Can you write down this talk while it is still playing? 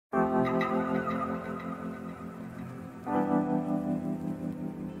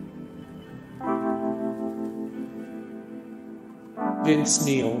Vince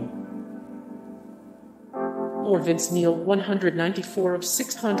Neil. Or Vince Neil, 194 of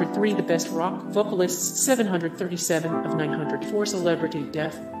 603 The best rock vocalists, 737 of 904 Celebrity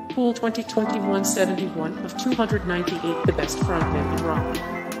Death Pool 2021, 71 of 298 The best frontmen in rock.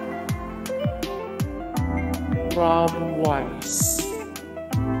 Rob Weiss.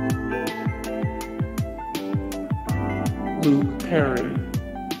 Luke Perry.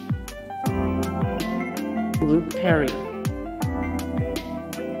 Luke Perry.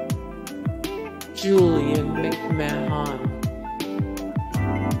 Julian McMahon.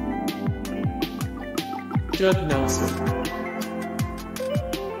 Judd Nelson.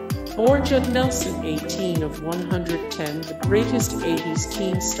 Or Judd Nelson, 18 of 110 The greatest 80s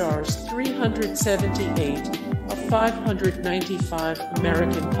teen stars, 378 of 595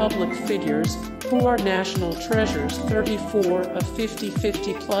 American public figures who are national treasures, 34 of 50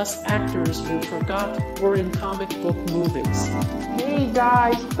 plus actors you forgot were in comic book movies. Hey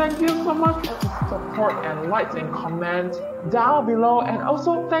guys, thank you so much for the support and likes and comments down below, and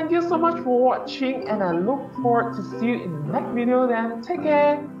also thank you so much for watching, and I look forward to see you in the next video. Then take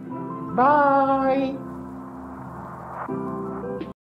care, bye.